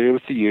affiliated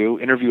with the U,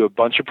 interview a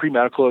bunch of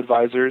pre-medical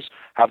advisors,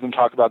 have them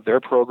talk about their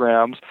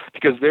programs,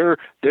 because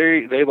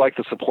they like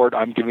the support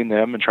I'm giving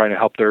them and trying to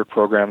help their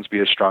programs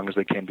be as strong as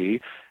they can be.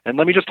 And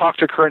let me just talk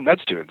to current med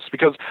students,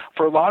 because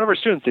for a lot of our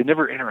students, they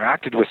never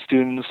interacted with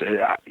students.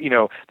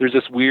 There's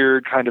this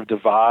weird kind of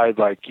divide,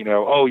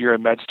 oh, you're a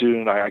med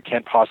student, I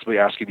can't possibly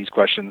ask you these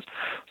questions.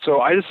 So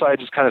I decided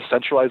to just kind of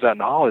centralize that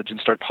knowledge and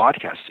start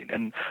podcasting.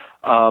 And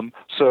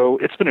so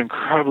it's been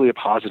incredibly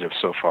positive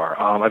so far.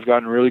 I've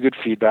gotten really good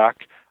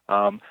feedback.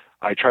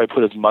 I try to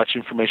put as much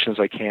information as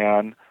I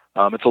can.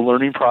 It's a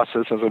learning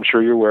process, as I'm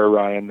sure you're aware,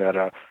 Ryan, that,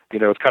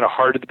 it's kind of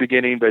hard at the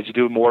beginning, but as you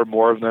do more and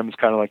more of them, it's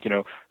kind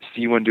of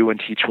see one, do one,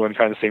 teach one,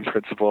 kind of same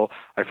principle.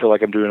 I feel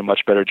like I'm doing a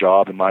much better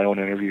job in my own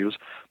interviews.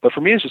 But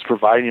for me, it's just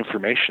providing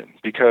information,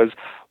 because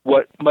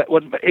what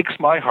aches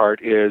my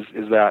heart is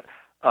that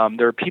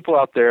there are people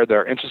out there that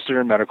are interested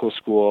in medical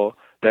school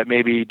that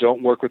maybe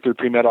don't work with their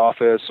pre-med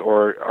office,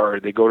 or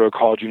they go to a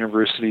college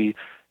university,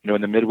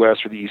 in the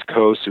Midwest or the East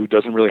Coast, who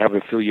doesn't really have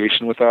an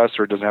affiliation with us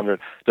or doesn't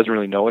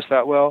really know us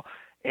that well.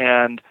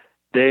 And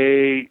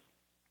they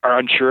are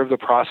unsure of the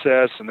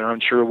process, and they're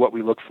unsure of what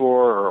we look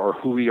for or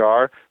who we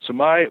are. So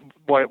why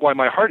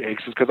my heart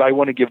aches is because I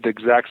want to give the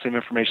exact same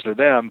information to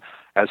them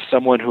as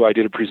someone who I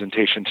did a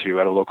presentation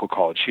to at a local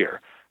college here.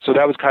 So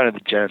that was kind of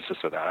the genesis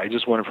of that. I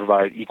just want to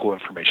provide equal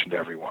information to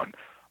everyone.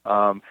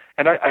 And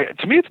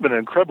to me, it's been an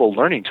incredible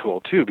learning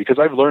tool too, because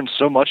I've learned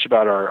so much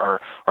about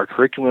our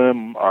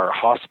curriculum, our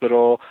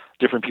hospital,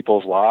 different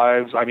people's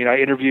lives. I mean, I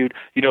interviewed,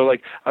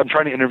 I'm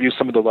trying to interview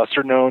some of the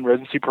lesser known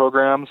residency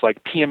programs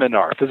like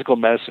PMNR, physical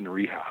medicine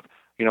rehab.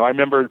 I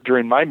remember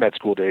during my med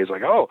school days,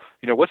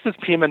 what's this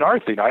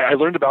PMNR thing? I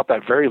learned about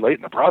that very late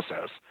in the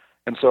process.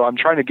 And so I'm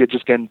trying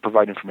to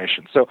provide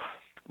information. So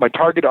my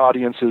target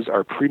audiences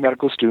are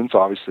pre-medical students,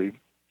 obviously.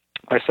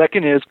 My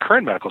second is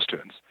current medical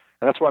students.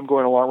 And that's why I'm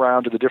going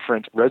around to the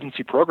different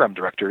residency program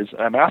directors,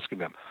 and I'm asking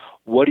them,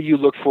 what do you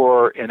look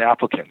for in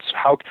applicants?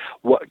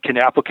 What can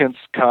applicants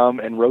come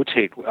and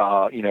rotate?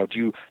 Do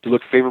you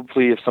look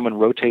favorably if someone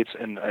rotates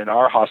in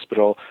our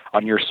hospital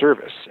on your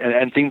service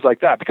and things like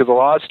that? Because a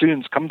lot of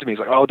students come to me,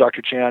 it's oh,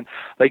 Dr. Chan,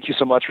 thank you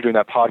so much for doing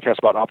that podcast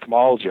about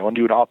ophthalmology. I want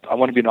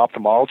to be an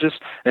ophthalmologist,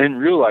 and I didn't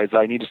realize that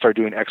I need to start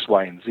doing X,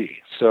 Y, and Z.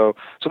 So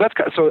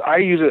I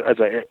use it as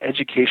an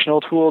educational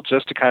tool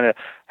just to kind of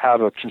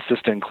have a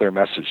consistent and clear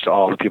message to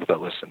all the people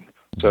that listen.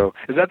 So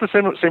is that the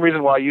same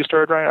reason why you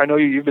started, Ryan? I know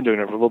you've been doing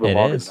it for a little bit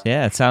longer. It is,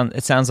 yeah.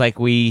 It sounds like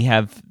we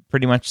have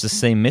pretty much the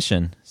same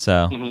mission.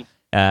 So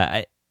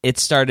it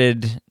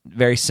started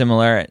very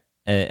similar.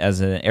 As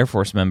an Air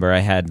Force member, I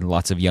had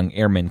lots of young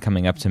airmen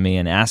coming up to me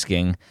and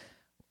asking,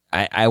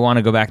 I want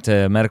to go back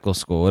to medical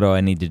school. What do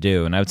I need to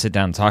do? And I would sit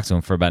down and talk to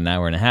them for about an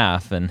hour and a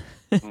half. And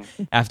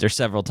after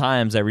several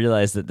times, I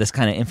realized that this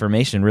kind of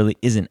information really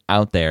isn't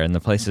out there. And the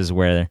places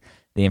where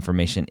the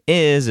information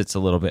is, it's a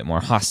little bit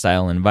more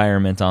hostile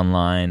environment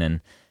online,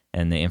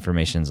 and the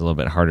information's a little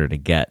bit harder to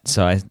get.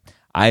 So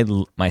I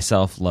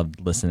myself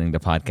loved listening to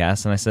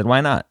podcasts, and I said,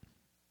 why not?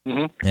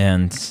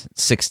 And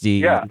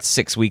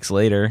 66 weeks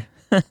later,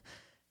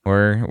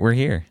 we're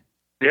here.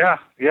 Yeah,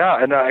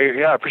 and I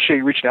appreciate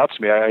you reaching out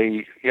to me.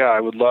 I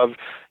would love,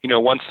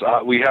 once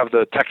we have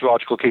the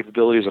technological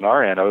capabilities on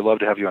our end, I would love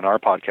to have you on our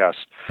podcast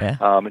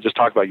and just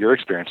talk about your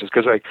experiences,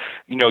 because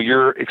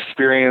your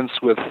experience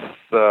with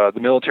the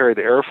military,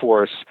 the Air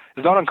Force,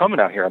 is not uncommon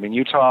out here. I mean,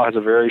 Utah has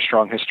a very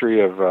strong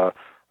history of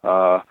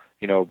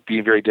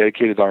being very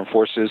dedicated to the armed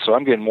forces. So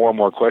I'm getting more and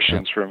more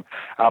questions from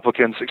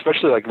applicants,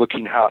 especially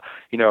looking how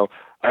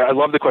I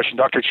love the question,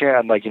 Dr.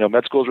 Chan,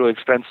 med school is really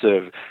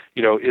expensive.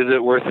 Is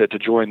it worth it to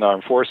join the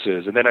armed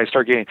forces? And then I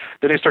start getting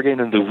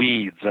into the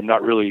weeds. I'm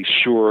not really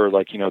sure,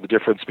 the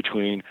difference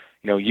between,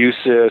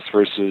 USIS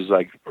versus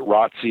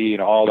ROTC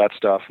and all that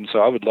stuff. And so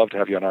I would love to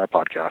have you on our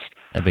podcast.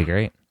 That'd be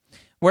great.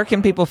 Where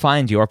can people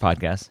find your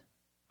podcast?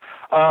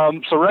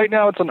 So right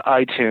now it's on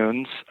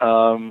iTunes.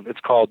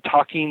 It's called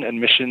Talking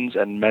Admissions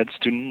and Med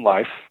Student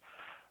Life.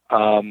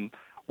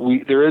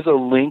 There is a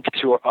link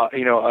to,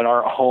 on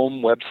our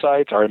home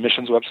website, our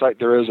admissions website,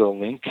 there is a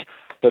link.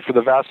 But for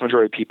the vast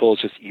majority of people,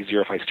 it's just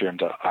easier if I steer them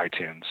to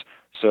iTunes.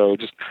 So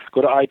just go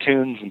to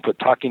iTunes and put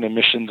Talking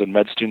Admissions and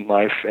Med Student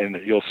Life, and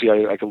you'll see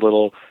a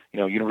little,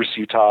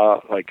 University of Utah,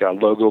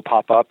 logo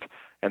pop up.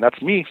 And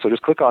that's me. So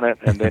just click on it,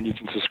 and then you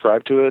can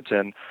subscribe to it.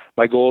 And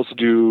my goal is to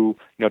do,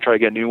 try to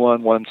get a new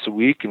one once a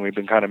week, and we've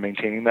been kind of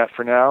maintaining that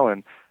for now.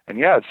 And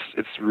yeah,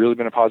 it's really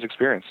been a positive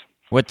experience.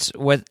 What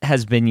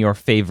has been your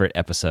favorite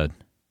episode?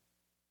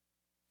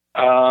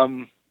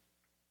 My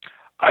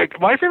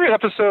favorite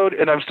episode,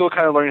 and I'm still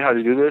kind of learning how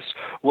to do this,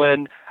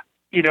 when,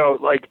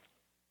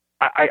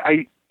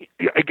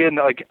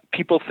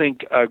 people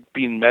think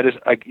being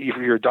medicine, if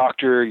you're a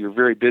doctor, you're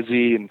very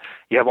busy and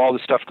you have all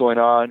this stuff going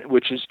on,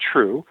 which is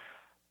true.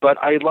 But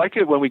I like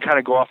it when we kind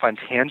of go off on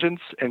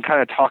tangents and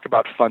kind of talk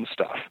about fun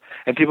stuff,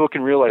 and people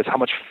can realize how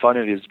much fun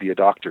it is to be a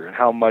doctor, and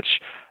how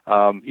much,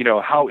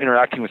 how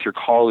interacting with your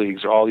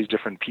colleagues or all these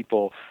different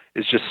people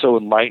is just so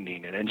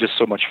enlightening and just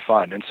so much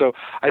fun. And so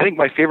I think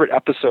my favorite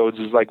episodes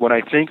is when I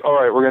think, all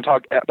right, we're going to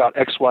talk about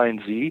X, Y,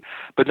 and Z,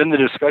 but then the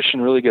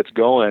discussion really gets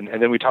going, and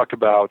then we talk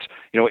about,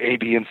 A,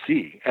 B, and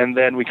C. And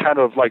then we kind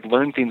of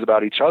learn things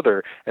about each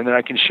other, and then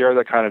I can share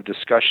that kind of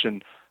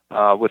discussion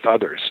with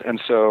others.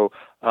 And so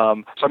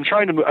I'm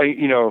trying to,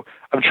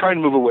 I'm trying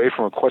to move away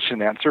from a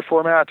question and answer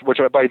format, which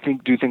I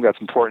think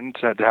that's important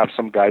to have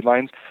some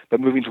guidelines,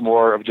 but moving to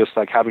more of just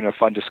having a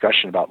fun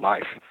discussion about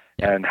life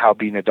and how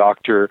being a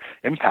doctor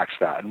impacts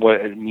that and what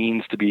it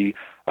means to be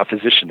a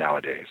physician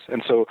nowadays.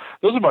 And so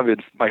those are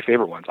my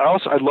favorite ones. I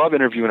love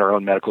interviewing our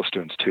own medical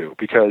students too,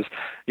 because,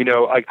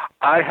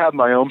 I have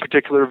my own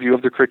particular view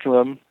of the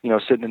curriculum,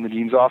 sitting in the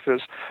dean's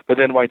office, but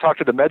then when I talk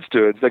to the med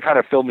students, they kind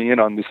of fill me in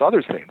on these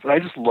other things. And I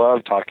just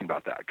love talking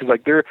about that because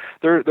they're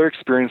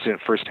experiencing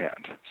it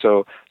firsthand.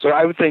 So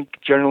I would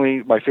think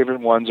generally my favorite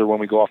ones are when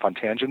we go off on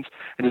tangents.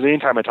 And at any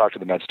time I talk to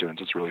the med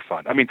students, it's really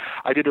fun. I mean,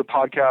 I did a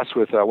podcast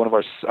with one of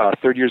our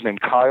third years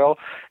named Kyle,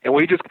 and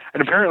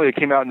apparently it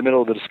came out in the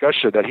middle of the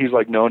discussion that he's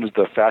known as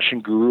the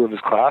fashion guru of his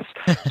class.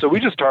 So we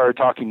just started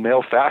talking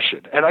male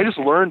fashion, and I just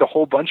learned a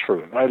whole bunch from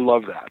him. I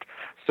love that.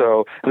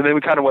 So, and then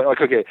we kind of went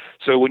okay,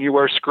 so when you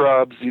wear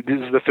scrubs, this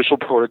is the official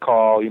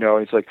protocol,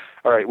 it's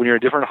all right, when you're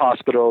in a different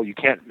hospital, you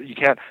can't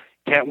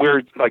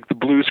wear the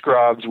blue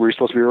scrubs where you're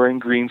supposed to be wearing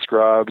green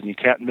scrubs, and you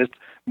can't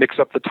mix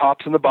up the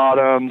tops and the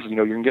bottoms.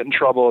 You're going to get in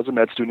trouble as a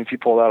med student if you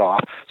pull that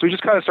off. So we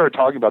just kind of started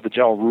talking about the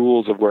general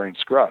rules of wearing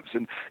scrubs,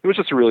 and it was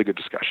just a really good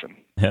discussion.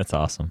 That's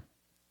awesome.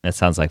 That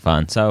sounds like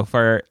fun. So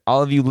for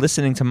all of you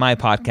listening to my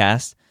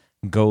podcast,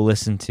 go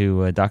listen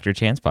to Dr.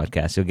 Chan's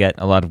podcast. You'll get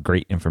a lot of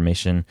great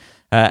information.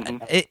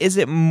 Is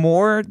it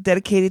more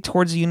dedicated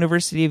towards the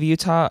University of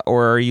Utah,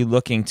 or are you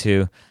looking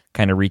to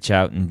kind of reach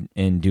out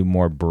and do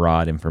more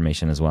broad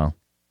information as well?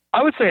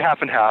 I would say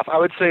half and half. I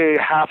would say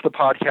half the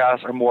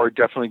podcasts are more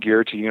definitely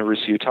geared to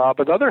University of Utah,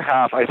 but the other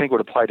half I think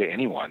would apply to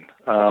anyone.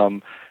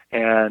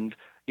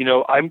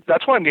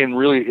 That's why I'm getting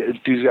really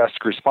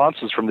enthusiastic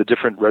responses from the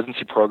different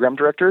residency program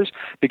directors,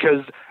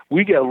 because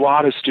we get a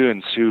lot of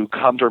students who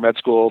come to our med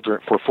school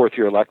for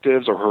fourth-year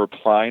electives or who are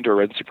applying to our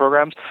residency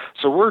programs.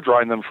 So we're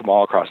drawing them from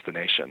all across the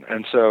nation.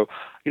 And so,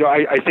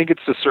 I think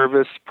it's a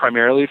service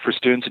primarily for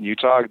students in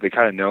Utah. They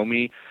kind of know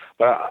me,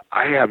 but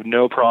I have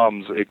no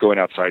problems going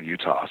outside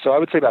Utah. So I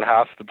would say about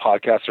half the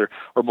podcasts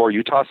are more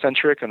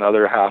Utah-centric, and the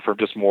other half are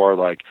just more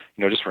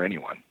just for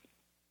anyone.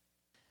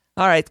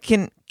 All right.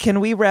 Can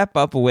we wrap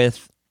up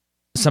with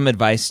some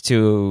advice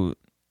to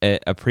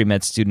a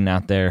pre-med student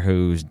out there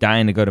who's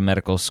dying to go to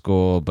medical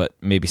school, but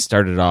maybe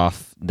started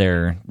off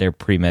their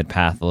pre-med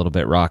path a little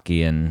bit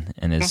rocky and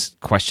is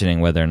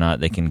questioning whether or not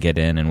they can get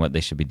in and what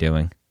they should be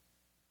doing?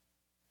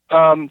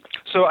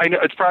 So I know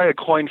it's probably a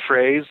coined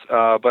phrase,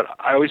 but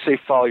I always say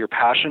follow your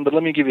passion. But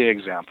let me give you an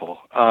example.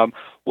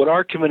 What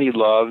our community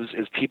loves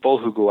is people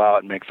who go out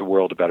and make the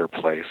world a better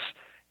place.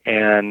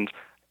 And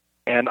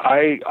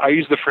I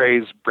use the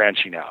phrase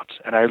branching out,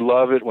 and I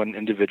love it when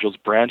individuals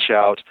branch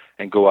out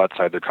and go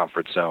outside their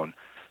comfort zone.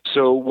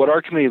 So what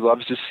our community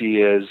loves to see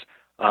is,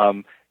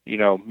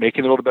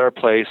 making the world a better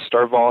place,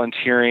 start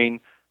volunteering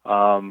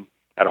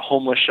at a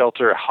homeless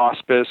shelter, a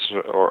hospice,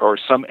 or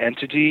some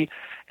entity,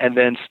 and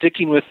then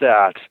sticking with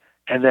that.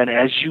 And then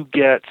as you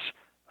get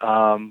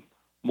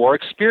more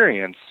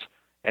experience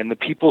and the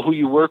people who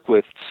you work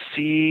with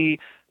see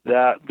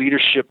that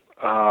leadership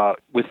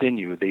within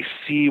you, they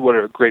see what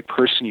a great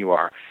person you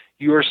are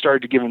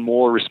starting to give them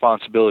more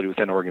responsibility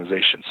within an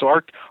organization. So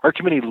our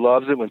committee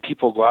loves it when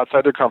people go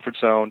outside their comfort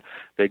zone,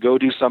 they go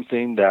do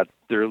something that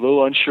they're a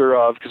little unsure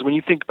of. Because when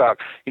you think about,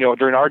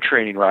 during our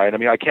training, right, I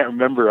mean, I can't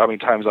remember how many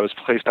times I was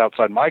placed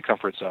outside my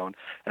comfort zone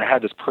and I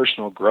had this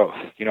personal growth.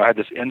 I had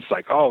this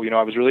insight, I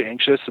was really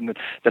anxious and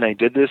then I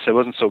did this, it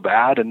wasn't so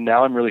bad, and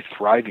now I'm really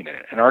thriving in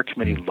it. And our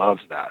committee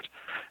loves that.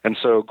 And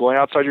so going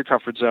outside your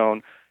comfort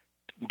zone,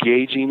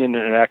 engaging in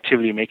an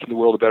activity, making the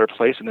world a better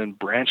place, and then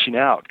branching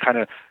out, kind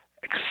of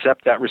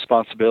accept that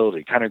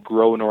responsibility, kind of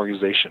grow an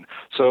organization.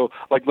 So,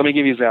 let me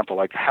give you an example,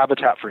 like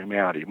Habitat for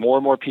Humanity. More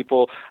and more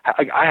people,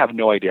 I have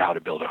no idea how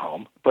to build a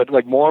home, but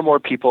more and more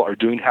people are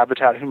doing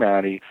Habitat for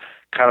Humanity,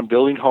 kind of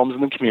building homes in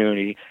the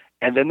community,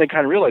 and then they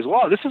kind of realize,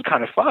 wow, this is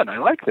kind of fun. I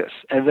like this.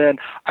 And then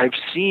I've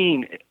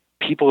seen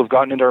people who've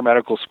gotten into our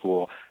medical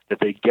school that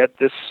they get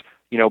this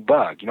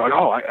bug.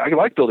 I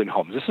like building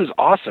homes. This is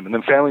awesome. And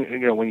then family,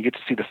 when you get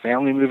to see the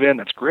family move in,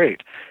 that's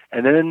great.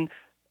 And then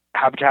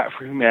Habitat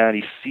for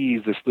Humanity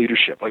sees this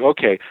leadership.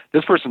 Okay,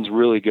 this person's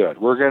really good.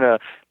 We're going to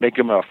make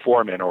them a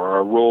foreman or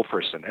a role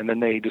person. And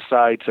then they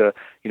decide to,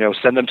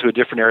 send them to a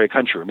different area of the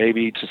country, or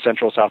maybe to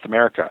Central South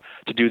America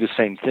to do the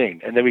same thing.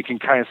 And then we can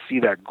kind of see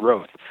that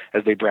growth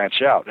as they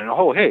branch out. And,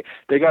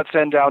 they got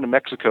sent down to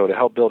Mexico to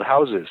help build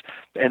houses.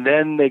 And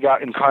then they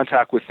got in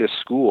contact with this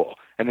school.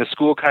 And the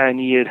school kind of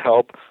needed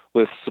help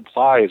with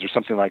supplies or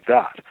something like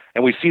that.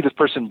 And we see this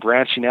person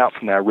branching out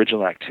from that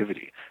original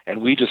activity.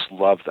 And we just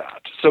love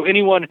that. So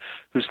anyone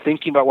who's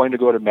thinking about wanting to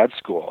go to med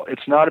school,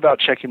 it's not about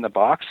checking the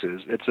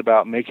boxes. It's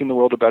about making the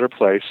world a better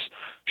place,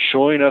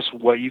 showing us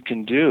what you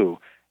can do.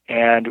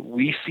 And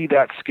we see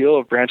that skill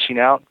of branching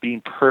out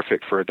being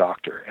perfect for a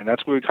doctor. And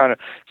that's what we kind of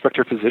expect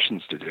our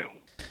physicians to do.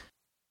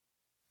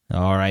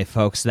 All right,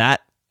 folks. That,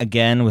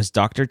 again, was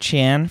Dr.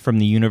 Chan from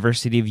the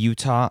University of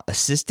Utah,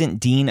 Assistant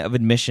Dean of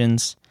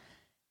Admissions,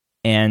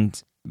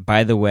 and,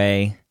 by the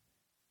way,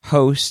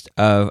 host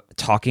of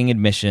Talking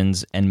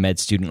Admissions and Med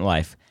Student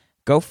Life.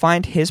 Go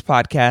find his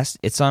podcast.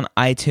 It's on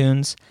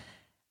iTunes.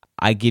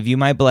 I give you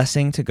my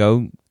blessing to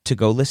go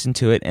listen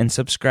to it and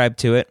subscribe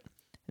to it.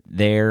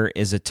 There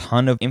is a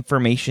ton of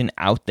information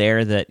out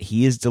there that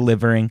he is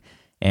delivering,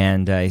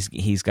 and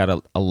he's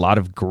got a lot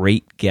of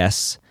great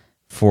guests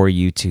for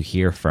you to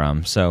hear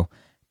from. So,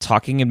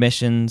 Talking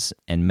Admissions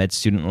and Med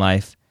Student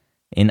Life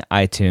in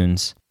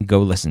iTunes.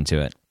 Go listen to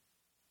it.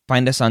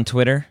 Find us on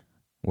Twitter.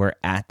 We're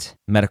at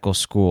Medical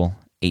School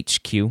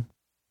HQ.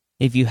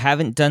 If you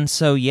haven't done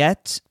so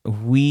yet,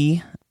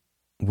 we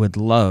would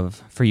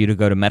love for you to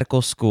go to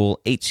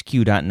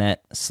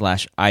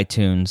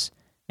medicalschoolhq.net/iTunes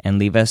and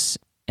leave us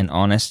an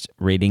honest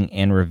rating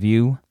and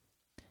review.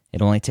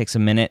 It only takes a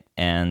minute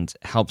and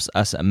helps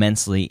us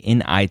immensely in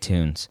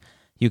iTunes.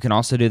 You can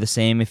also do the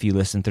same if you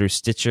listen through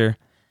Stitcher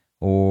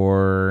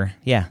through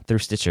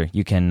Stitcher.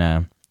 You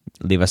can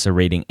leave us a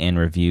rating and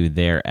review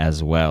there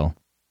as well.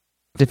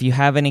 If you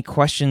have any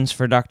questions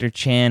for Dr.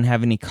 Chan,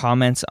 have any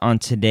comments on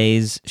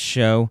today's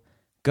show,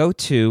 go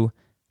to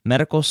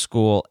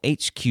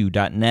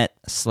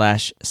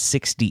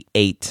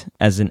medicalschoolhq.net/68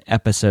 as in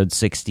episode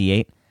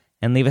 68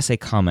 and leave us a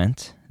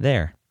comment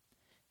there.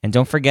 And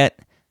don't forget,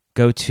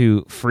 go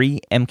to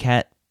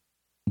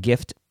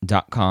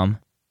freemcatgift.com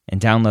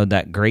and download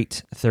that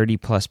great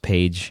 30-plus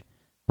page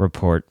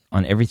report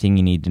on everything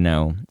you need to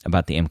know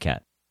about the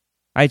MCAT.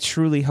 I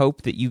truly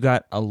hope that you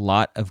got a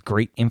lot of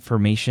great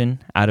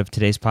information out of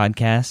today's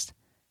podcast.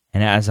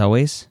 And as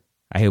always,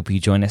 I hope you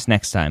join us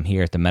next time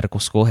here at the Medical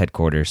School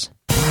Headquarters.